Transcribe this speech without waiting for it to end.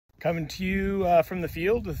Coming to you from the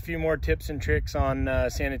field with a few more tips and tricks on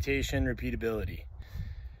sanitation repeatability.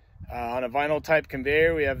 On a vinyl type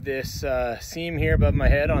conveyor, we have this seam here above my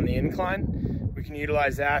head on the incline. We can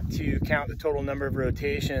utilize that to count the total number of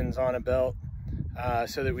rotations on a belt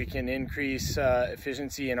so that we can increase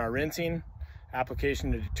efficiency in our rinsing,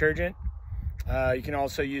 application of detergent. You can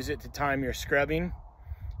also use it to time your scrubbing,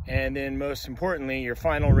 and then most importantly, your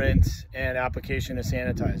final rinse and application of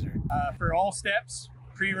sanitizer. For all steps,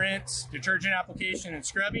 pre-rinse, detergent application, and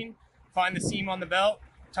scrubbing, find the seam on the belt,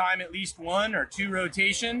 time at least 1 or 2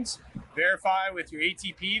 rotations, verify with your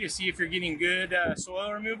ATP to see if you're getting good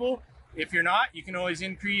soil removal. If you're not, you can always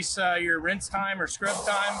increase your rinse time or scrub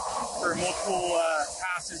time for multiple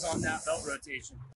passes on that belt rotation.